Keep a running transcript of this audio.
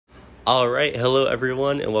All right. Hello,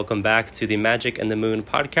 everyone, and welcome back to the Magic and the Moon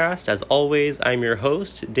podcast. As always, I'm your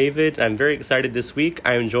host, David. I'm very excited this week.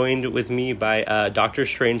 I am joined with me by Dr.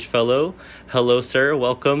 Strangefellow. Hello, sir.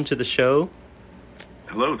 Welcome to the show.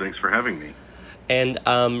 Hello. Thanks for having me. And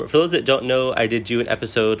for those that don't know, I did do an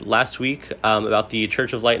episode last week about the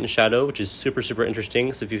Church of Light and Shadow, which is super, super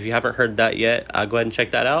interesting. So if you haven't heard that yet, go ahead and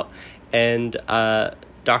check that out. And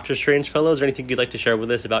Dr. Strangefellow, is there anything you'd like to share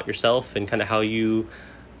with us about yourself and kind of how you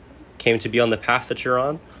came to be on the path that you're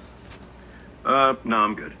on? No,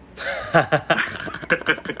 I'm good.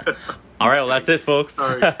 All right, well, that's it, folks.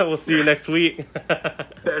 Sorry. We'll see you next week.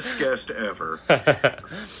 Best guest ever. I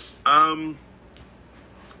don't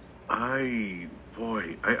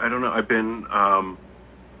know. I've been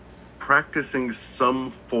practicing some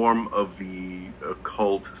form of the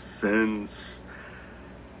occult since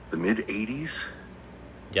the mid-'80s.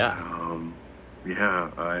 Yeah.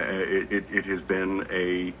 It has been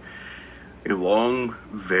a long,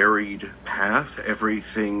 varied path.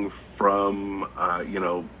 Everything from,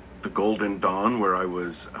 the Golden Dawn, where I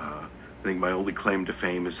was, I think my only claim to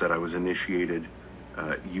fame is that I was initiated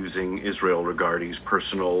using Israel Regardie's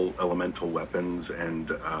personal elemental weapons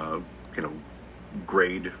and,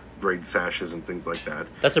 grade sashes and things like that.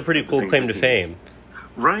 That's a pretty cool claim to fame.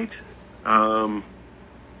 Right.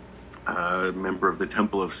 Member of the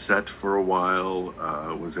Temple of Set for a while,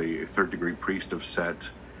 was a third-degree priest of Set.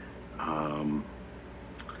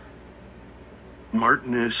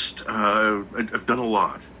 Martinist. I've done a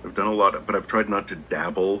lot, but I've tried not to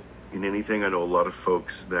dabble in anything. I know a lot of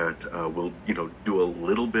folks that will, do a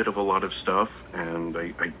little bit of a lot of stuff, and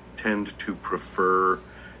I tend to prefer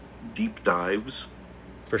deep dives.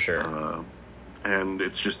 For sure. And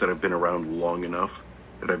it's just that I've been around long enough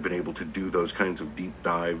that I've been able to do those kinds of deep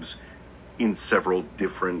dives in several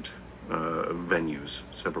different venues,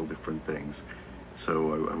 several different things.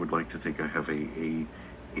 So I would like to think I have a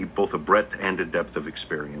both a breadth and a depth of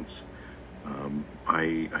experience.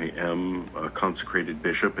 I am a consecrated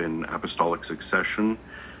bishop in apostolic succession,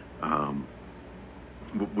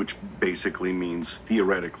 which basically means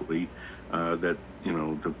theoretically that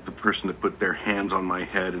the person that put their hands on my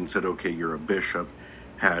head and said, "Okay, you're a bishop,"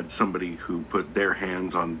 had somebody who put their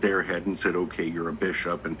hands on their head and said, "Okay, you're a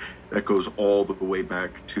bishop," and that goes all the way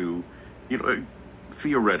back to,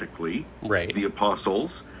 theoretically, right, the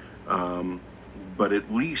apostles, but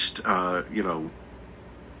at least,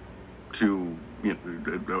 to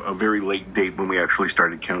a very late date when we actually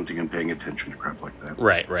started counting and paying attention to crap like that.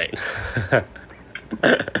 Right.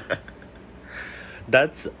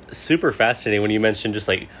 That's super fascinating when you mentioned just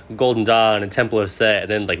like Golden Dawn and Temple of Set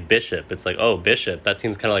and then like Bishop. It's like, oh, Bishop. That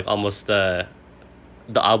seems kind of like almost the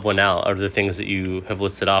odd one out of the things that you have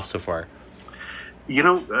listed off so far.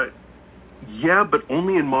 Yeah, but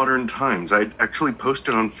only in modern times. I actually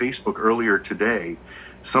posted on Facebook earlier today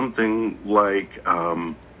something like,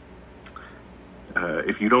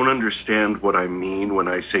 if you don't understand what I mean when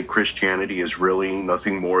I say Christianity is really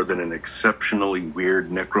nothing more than an exceptionally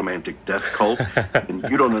weird necromantic death cult, then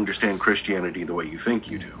you don't understand Christianity the way you think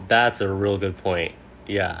you do. That's a real good point.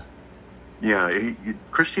 Yeah. Yeah,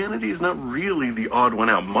 Christianity is not really the odd one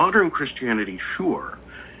out. Modern Christianity, sure.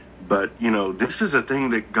 But, this is a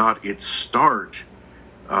thing that got its start.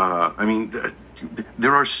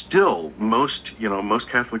 There are still most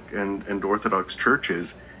Catholic and Orthodox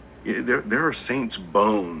churches, there are saints'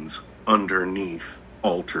 bones underneath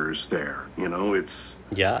altars there. It's...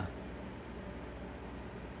 Yeah.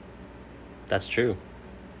 That's true.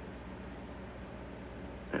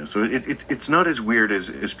 Yeah, so it's not as weird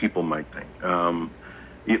as people might think.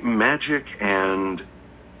 Magic and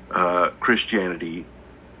Christianity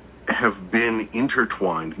have been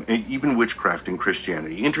intertwined, even witchcraft and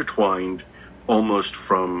Christianity, intertwined almost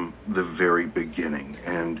from the very beginning.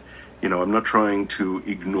 And, I'm not trying to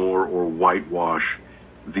ignore or whitewash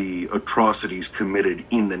the atrocities committed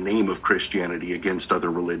in the name of Christianity against other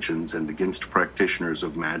religions and against practitioners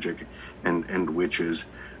of magic and witches.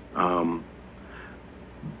 But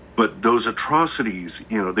those atrocities,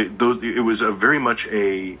 it was a very much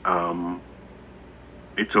a...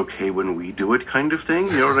 it's okay when we do it kind of thing,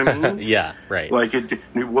 you know what I mean? Yeah, right. Like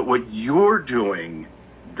what you're doing,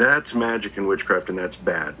 that's magic and witchcraft, and that's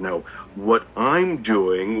bad. Now, what I'm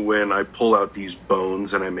doing when I pull out these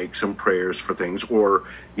bones and I make some prayers for things, or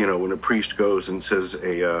when a priest goes and says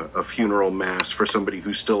a funeral mass for somebody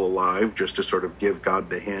who's still alive, just to sort of give God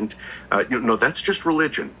the hint, that's just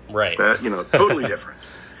religion, right? That totally different.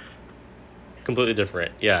 Completely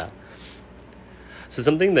different, yeah. So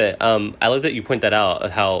something that I like that you point that out,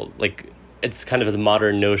 of how like it's kind of the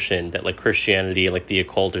modern notion that like Christianity and like the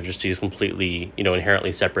occult are just these completely,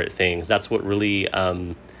 inherently separate things. That's what really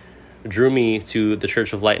drew me to the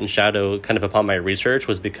Church of Light and Shadow kind of upon my research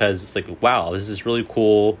was because it's like, wow, this is really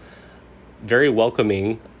cool, very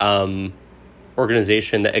welcoming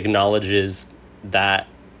organization that acknowledges that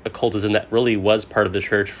occultism that really was part of the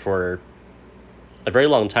church for a very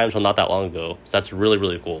long time till not that long ago. So that's really,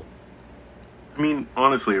 really cool. I mean,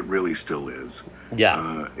 honestly, it really still is.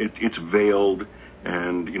 Yeah. It's veiled,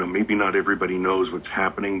 and maybe not everybody knows what's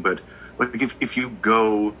happening. But like, if you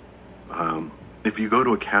go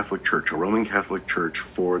to a Catholic church, a Roman Catholic church,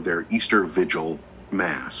 for their Easter Vigil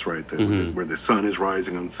Mass, right, where the sun is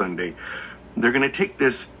rising on Sunday, they're going to take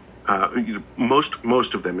this.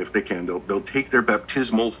 Most of them, if they can, they'll take their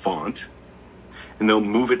baptismal font and they'll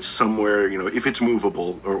move it somewhere, if it's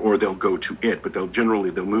movable, or they'll go to it, but they'll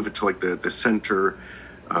move it to like the center,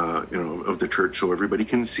 of the church so everybody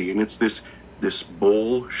can see. And it's this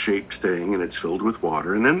bowl-shaped thing, and it's filled with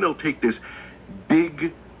water. And then they'll take this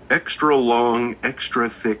big, extra long, extra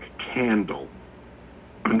thick candle,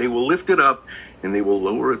 and they will lift it up, and they will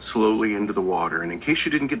lower it slowly into the water. And in case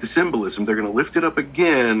you didn't get the symbolism, they're going to lift it up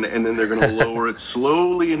again, and then they're going to lower it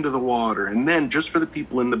slowly into the water. And then, just for the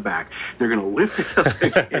people in the back, they're going to lift it up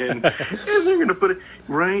again, and they're going to put it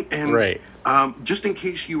right. And right. Just in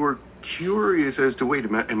case you were curious as to, wait,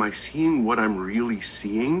 am I seeing what I'm really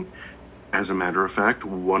seeing? As a matter of fact,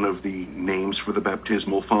 one of the names for the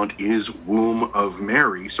baptismal font is Womb of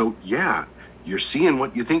Mary. So, yeah, you're seeing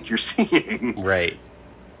what you think you're seeing. Right.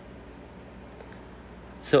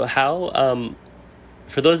 So how,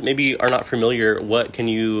 for those maybe are not familiar, what can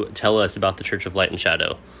you tell us about the Church of Light and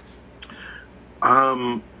Shadow?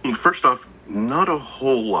 First off, not a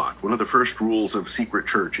whole lot. One of the first rules of secret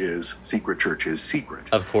church is secret.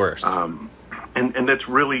 Of course. And that's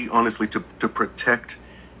really, honestly, to protect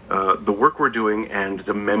the work we're doing and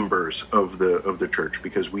the members of the church,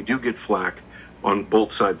 because we do get flack on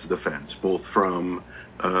both sides of the fence, both from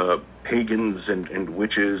pagans and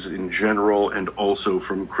witches in general, and also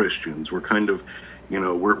from Christians. We're kind of,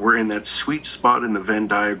 we're in that sweet spot in the Venn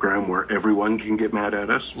diagram where everyone can get mad at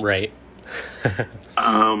us. Right.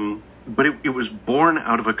 But it was born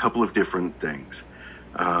out of a couple of different things.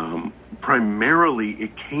 Primarily,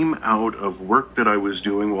 it came out of work that I was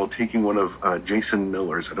doing while taking one of Jason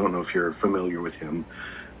Miller's, I don't know if you're familiar with him,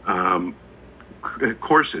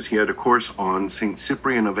 courses. He had a course on St.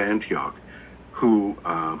 Cyprian of Antioch, who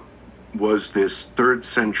was this 3rd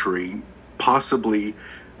century, possibly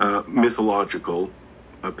mythological,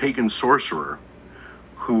 pagan sorcerer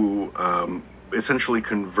who essentially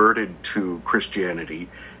converted to Christianity,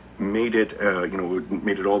 made it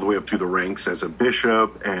all the way up through the ranks as a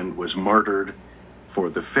bishop, and was martyred for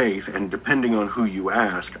the faith. And depending on who you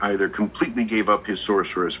ask, either completely gave up his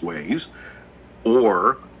sorcerous ways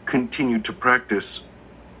or continued to practice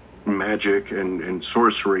magic and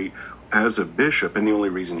sorcery as a bishop. And the only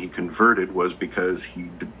reason he converted was because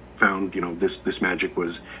he found, this magic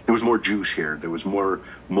there was more juice here. There was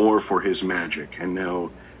more for his magic. And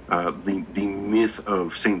now the myth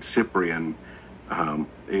of Saint Cyprian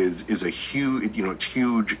is a huge, it's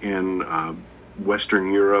huge in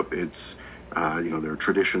Western Europe. It's there are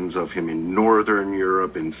traditions of him in Northern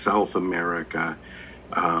Europe, in South America.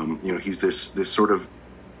 He's this sort of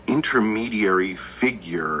intermediary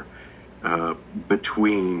figure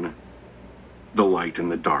between the light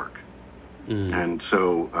and the dark. And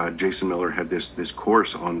so Jason Miller had this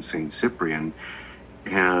course on Saint Cyprian,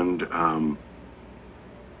 and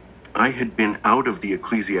I had been out of the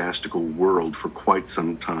ecclesiastical world for quite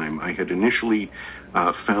some time. I had initially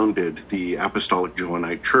founded the Apostolic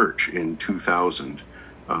Johannite Church in 2000,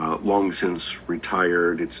 long since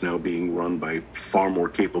retired. It's now being run by far more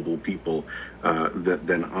capable people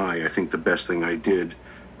than I. I think the best thing I did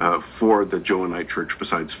for the Johannite Church,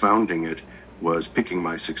 besides founding it, was picking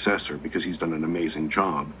my successor, because he's done an amazing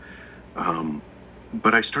job.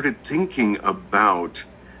 But I started thinking about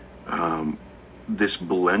this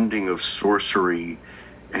blending of sorcery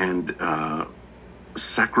and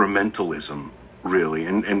sacramentalism, really.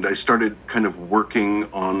 And I started kind of working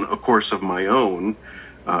on a course of my own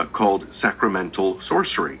called Sacramental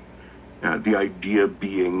Sorcery. The idea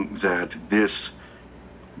being that this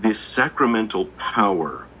sacramental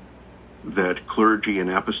power that clergy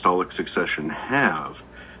and apostolic succession have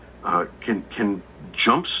can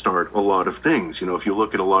jumpstart a lot of things. If you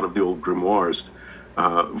look at a lot of the old grimoires,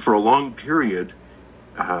 for a long period,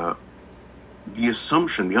 the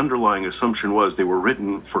underlying assumption was they were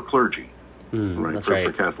written for clergy, right?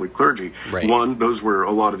 For Catholic clergy. Right. One, those were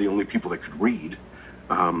a lot of the only people that could read.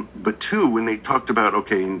 But two, when they talked about,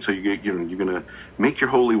 okay, and so you're going to make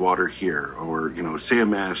your holy water here, or say a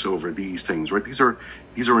mass over these things, right?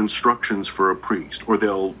 These are instructions for a priest, or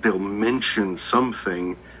they'll mention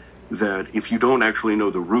something that if you don't actually know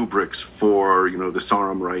the rubrics for, the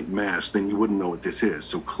Sarum Rite Mass, then you wouldn't know what this is.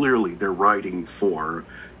 So clearly they're writing for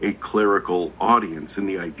a clerical audience, and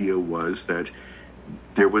the idea was that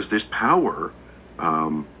there was this power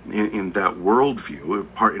in that worldview,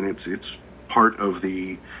 and it's part of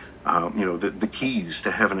the the keys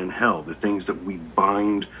to heaven and hell. The things that we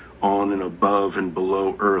bind on and above and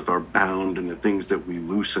below earth are bound, and the things that we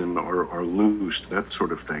loosen are loosed, that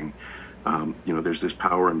sort of thing. There's this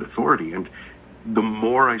power and authority. And the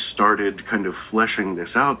more I started kind of fleshing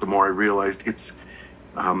this out, the more I realized it's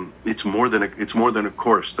more than a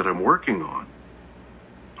course that I'm working on.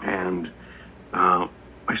 And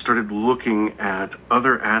I started looking at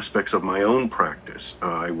other aspects of my own practice.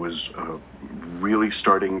 I was really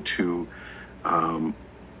starting to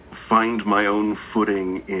find my own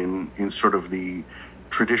footing in sort of the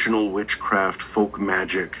traditional witchcraft, folk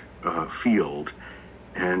magic field.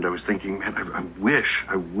 And I was thinking, man,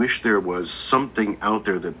 I wish there was something out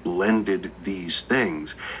there that blended these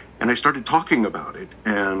things. And I started talking about it,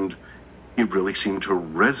 and it really seemed to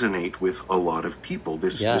resonate with a lot of people,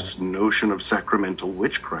 this notion of sacramental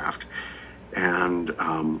witchcraft. And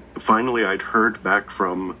finally, I'd heard back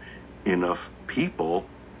from enough people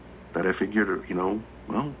that I figured,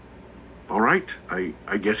 well, all right,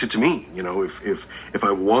 I guess it's me. If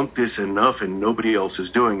I want this enough and nobody else is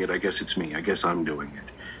doing it, I guess it's me. I guess I'm doing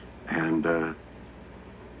it. And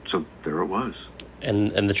so there it was.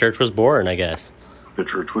 And the church was born, I guess. The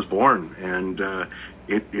church was born, and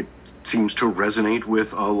it seems to resonate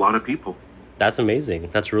with a lot of people. That's amazing.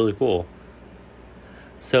 That's really cool.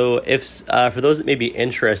 So if for those that may be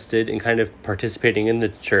interested in kind of participating in the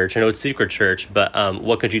church, I know it's secret church, but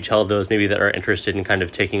what could you tell those maybe that are interested in kind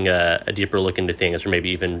of taking a deeper look into things, or maybe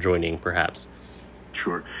even joining, perhaps?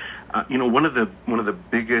 Sure. One of the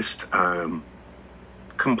biggest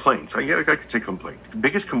complaints, I could say complaint, the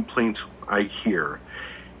biggest complaints I hear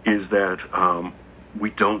is that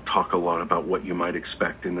we don't talk a lot about what you might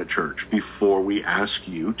expect in the church before we ask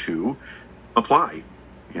you to apply.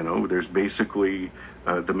 There's basically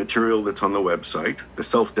the material that's on the website, the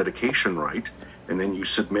self-dedication rite, and then you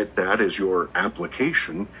submit that as your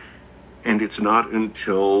application. And it's not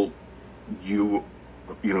until you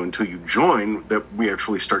join that we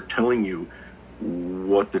actually start telling you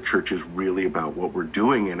what the church is really about, what we're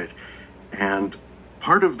doing in it. And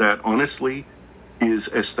part of that, honestly, is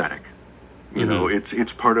aesthetic.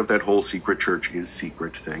 It's part of that whole secret church is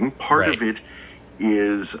secret thing. Part of it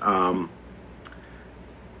is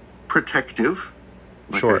protective,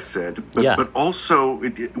 like I said, but also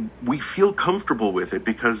we feel comfortable with it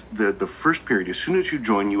because the first period, as soon as you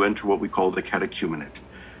join, you enter what we call the catechumenate,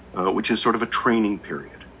 which is sort of a training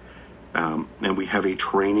period. And we have a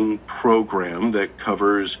training program that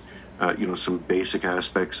covers, some basic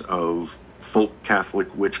aspects of folk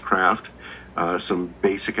Catholic witchcraft, some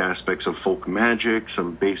basic aspects of folk magic,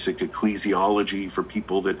 some basic ecclesiology for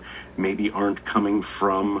people that maybe aren't coming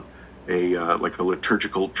from a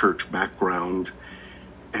liturgical church background.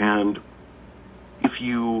 And if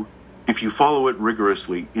you follow it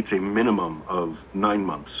rigorously, it's a minimum of 9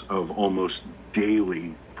 months of almost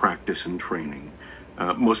daily practice and training.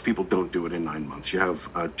 Most people don't do it in 9 months. You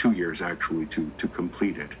have 2 years actually to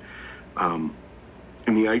complete it. And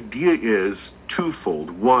the idea is twofold.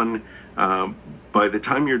 One, by the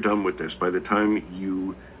time you're done with this, by the time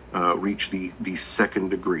you reach the second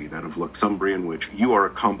degree, that of Luxumbrian witch, you are a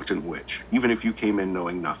competent witch. Even if you came in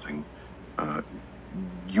knowing nothing,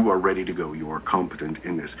 you are ready to go. You are competent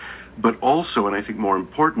in this. But also, and I think more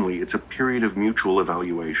importantly, it's a period of mutual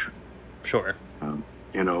evaluation. Sure.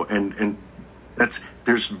 And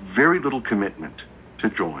there's very little commitment to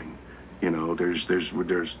join. There's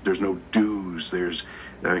no dues.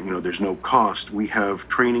 There's no cost. We have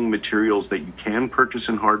training materials that you can purchase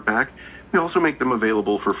in hardback. We also make them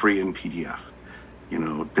available for free in PDF.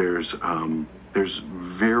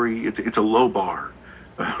 It's a low bar,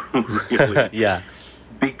 really. Yeah.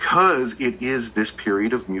 Because it is this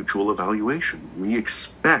period of mutual evaluation. We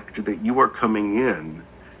expect that you are coming in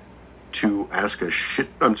to ask a shit.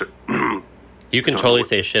 I'm sorry. You can totally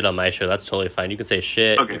say shit on my show. That's totally fine. You can say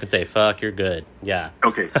shit. Okay. You can say fuck. You're good. Yeah.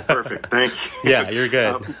 Okay. Perfect. Thank you. Yeah, you're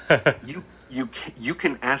good. You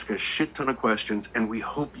can ask a shit ton of questions, and we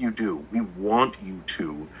hope you do. We want you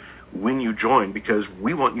to when you join, because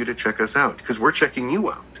we want you to check us out, because we're checking you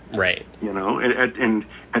out. Right. And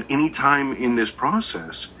at any time in this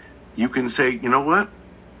process, you can say, you know what?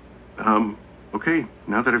 Okay,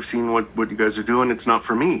 now that I've seen what you guys are doing, it's not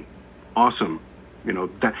for me. Awesome.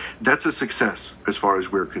 That's a success as far as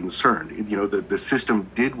we're concerned. The system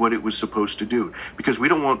did what it was supposed to do, because we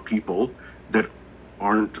don't want people that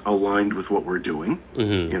aren't aligned with what we're doing.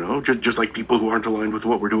 Mm-hmm. You know, just like people who aren't aligned with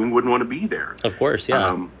what we're doing wouldn't want to be there. Of course,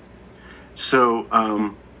 yeah.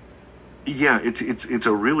 Yeah, it's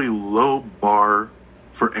a really low bar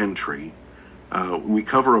for entry. We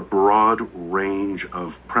cover a broad range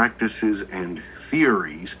of practices and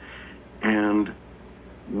theories, and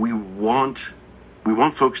we want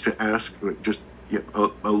folks to ask just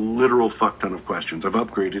a literal fuck ton of questions. I've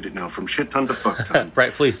upgraded it now from shit ton to fuck ton.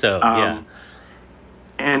 Rightfully so. Yeah.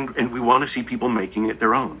 And we want to see people making it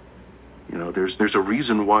their own. You know, there's a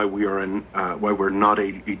reason why why we're not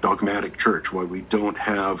a dogmatic church, why we don't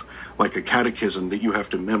have like a catechism that you have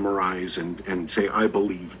to memorize and say, I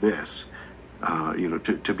believe this,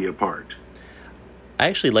 to be a part. I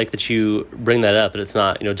actually like that you bring that up, and it's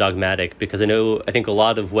not, dogmatic, because I think a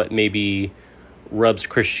lot of what maybe rubs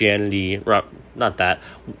Christianity, not that,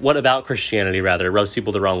 what about Christianity rather, rubs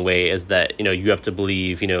people the wrong way is that, you have to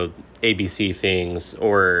believe, ABC things,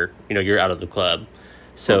 or, you're out of the club.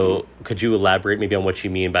 So could you elaborate maybe on what you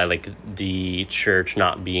mean by like the church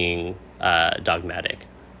not being dogmatic?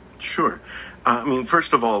 Sure. I mean,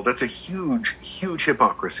 first of all, that's a huge, huge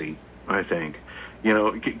hypocrisy, I think. You know,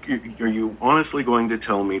 are you honestly going to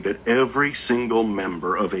tell me that every single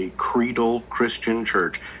member of a creedal Christian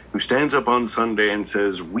church who stands up on Sunday and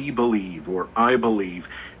says, we believe, or I believe,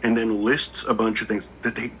 and then lists a bunch of things,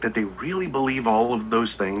 that they really believe all of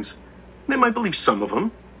those things? They might believe some of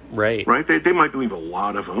them. Right. They might believe a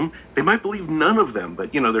lot of them. They might believe none of them,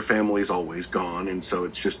 but, their family is always gone, and so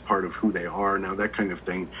it's just part of who they are now, that kind of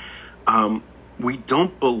thing. We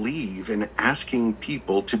don't believe in asking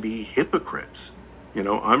people to be hypocrites.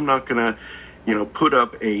 I'm not going to, put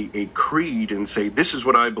up a creed and say, this is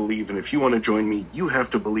what I believe, and if you want to join me, you have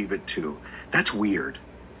to believe it too. That's weird.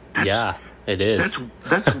 Yeah, it is.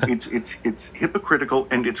 It's hypocritical,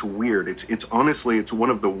 and it's weird. It's honestly, it's one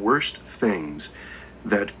of the worst things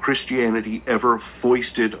that Christianity ever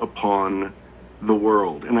foisted upon the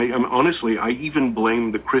world. And I even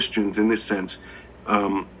blame the Christians in this sense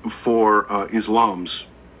for Islam's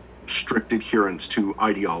strict adherence to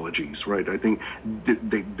ideologies, right? I think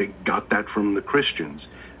they got that from the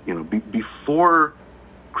Christians. Before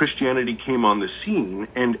Christianity came on the scene,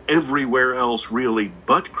 and everywhere else really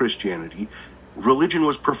but Christianity, religion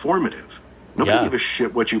was performative. Nobody gave a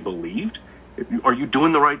shit what you believed. Are you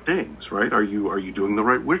doing the right things, right? Are you doing the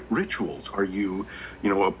right rituals? Are you,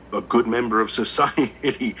 a good member of society?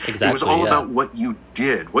 Exactly, it was all about what you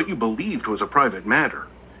did. What you believed was a private matter.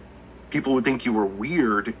 People would think you were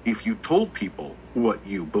weird if you told people what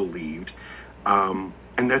you believed. And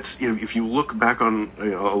that's, if you look back on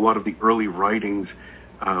a lot of the early writings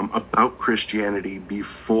about Christianity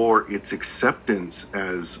before its acceptance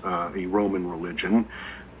as a Roman religion,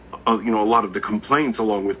 a lot of the complaints,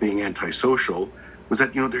 along with being antisocial, was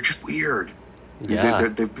that, they're just weird. Yeah.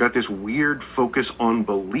 They've got this weird focus on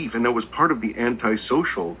belief. And that was part of the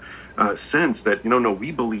antisocial sense that, no,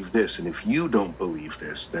 we believe this. And if you don't believe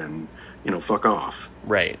this, then, fuck off.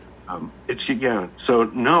 Right. So,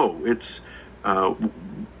 no, it's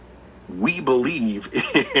we believe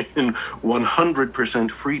in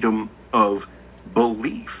 100% freedom of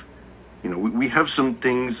belief. We have some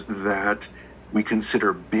things that we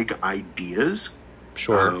consider big ideas.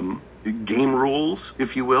 Sure. Game rules,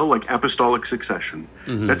 if you will, like apostolic succession.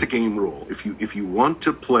 Mm-hmm. That's a game rule. If you want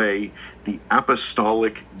to play the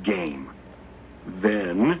apostolic game,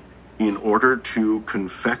 then in order to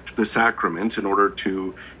confect the sacraments, in order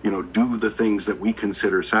to, do the things that we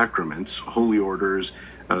consider sacraments, holy orders,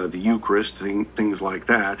 the Eucharist, things like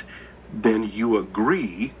that, then you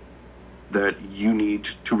agree that you need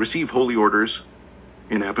to receive holy orders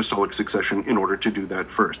in apostolic succession in order to do that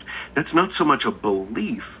first. That's not so much a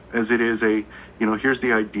belief as it is here's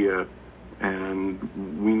the idea, and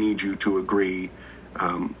we need you to agree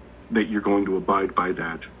that you're going to abide by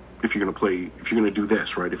that if you're going to do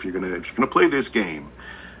this, right? If you're going to play this game.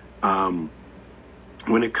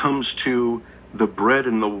 When it comes to the bread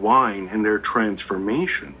and the wine and their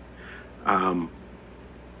transformation,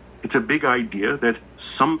 it's a big idea that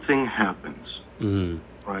something happens,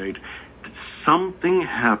 right? Something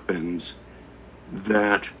happens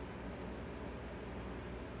that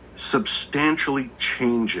substantially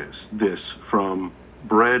changes this from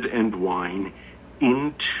bread and wine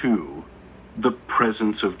into the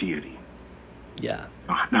presence of deity. Yeah.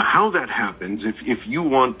 Now, how that happens, if you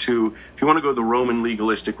want to go the Roman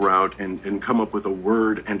legalistic route and come up with a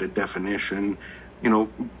word and a definition,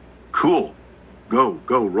 cool. Go,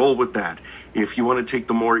 roll with that. If you want to take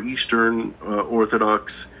the more Eastern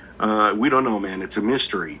Orthodox, we don't know, man, it's a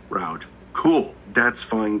mystery route, cool, that's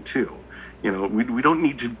fine too. We don't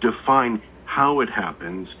need to define how it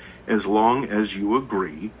happens as long as you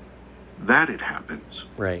agree that it happens.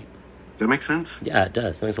 Right. That makes sense? Yeah, it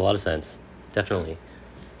does. That makes a lot of sense. Definitely.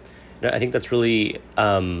 I think that's really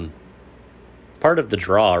part of the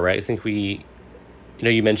draw, right? I think you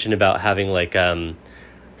mentioned about having like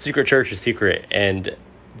secret church is secret and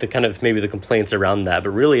the kind of maybe the complaints around that, but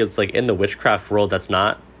really it's like in the witchcraft world that's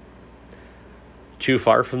not too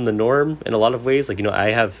far from the norm in a lot of ways. Like,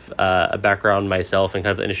 I have a background myself in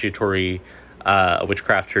kind of the initiatory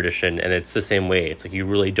witchcraft tradition, and it's the same way. It's like you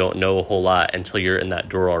really don't know a whole lot until you're in that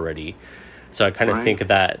door already. So I kind of think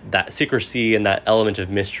that secrecy and that element of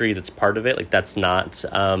mystery that's part of it, like that's not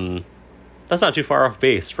too far off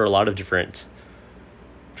base for a lot of different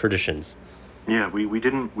traditions. Yeah, we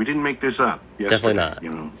didn't make this up yesterday. Definitely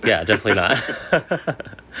not. Yeah, definitely not.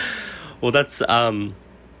 Well,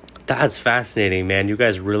 that's fascinating, man. You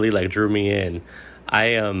guys really like drew me in.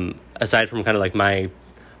 I aside from kind of like my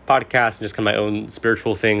podcast and just kind of my own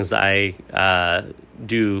spiritual things that I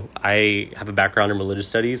do, I have a background in religious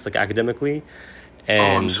studies, like academically. And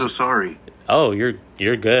I'm so sorry. Oh, you're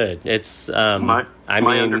good. It's my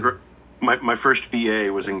first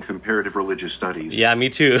BA was in comparative religious studies. Yeah, me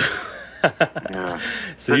too. Yeah.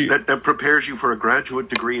 So that prepares you for a graduate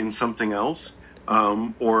degree in something else,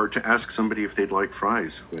 or to ask somebody if they'd like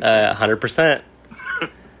fries. 100%.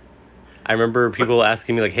 I remember people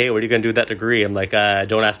asking me like, "Hey, what are you going to do with that degree?" I'm like,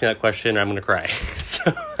 "Don't ask me that question, or I'm going to cry."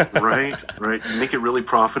 So Right. Make it really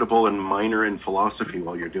profitable and minor in philosophy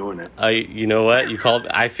while you're doing it. You know what? You called.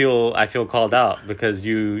 I feel called out because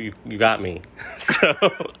you got me. So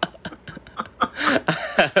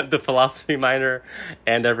the philosophy minor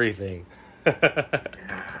and everything.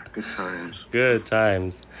 Yeah, good times. Good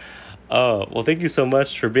times. Oh, well, thank you so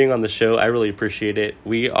much for being on the show. I really appreciate it.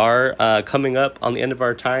 We are coming up on the end of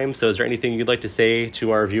our time. So is there anything you'd like to say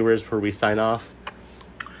to our viewers before we sign off?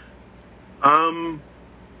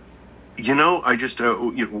 I just,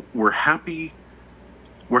 we're happy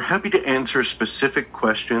to answer specific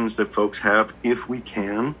questions that folks have if we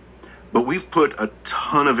can, but we've put a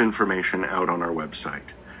ton of information out on our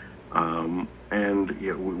website. And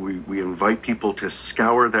we invite people to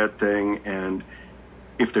scour that thing, and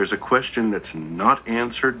if there's a question that's not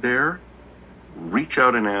answered there, reach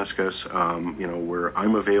out and ask us. Where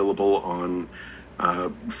I'm available on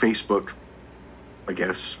Facebook, I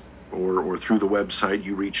guess, or through the website.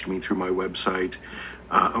 You reached me through my website,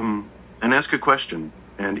 and ask a question.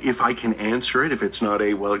 And if I can answer it, if it's not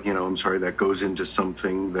I'm sorry, that goes into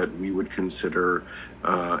something that we would consider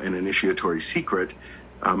an initiatory secret.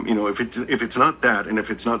 If it's not that, and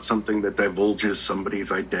if it's not something that divulges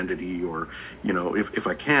somebody's identity, or if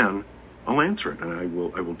I can, I'll answer it, and I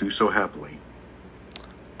will do so happily.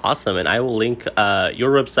 Awesome, and I will link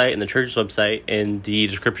your website and the church's website in the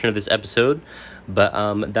description of this episode. But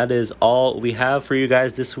that is all we have for you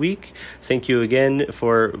guys this week. Thank you again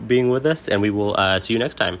for being with us, and we will see you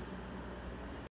next time.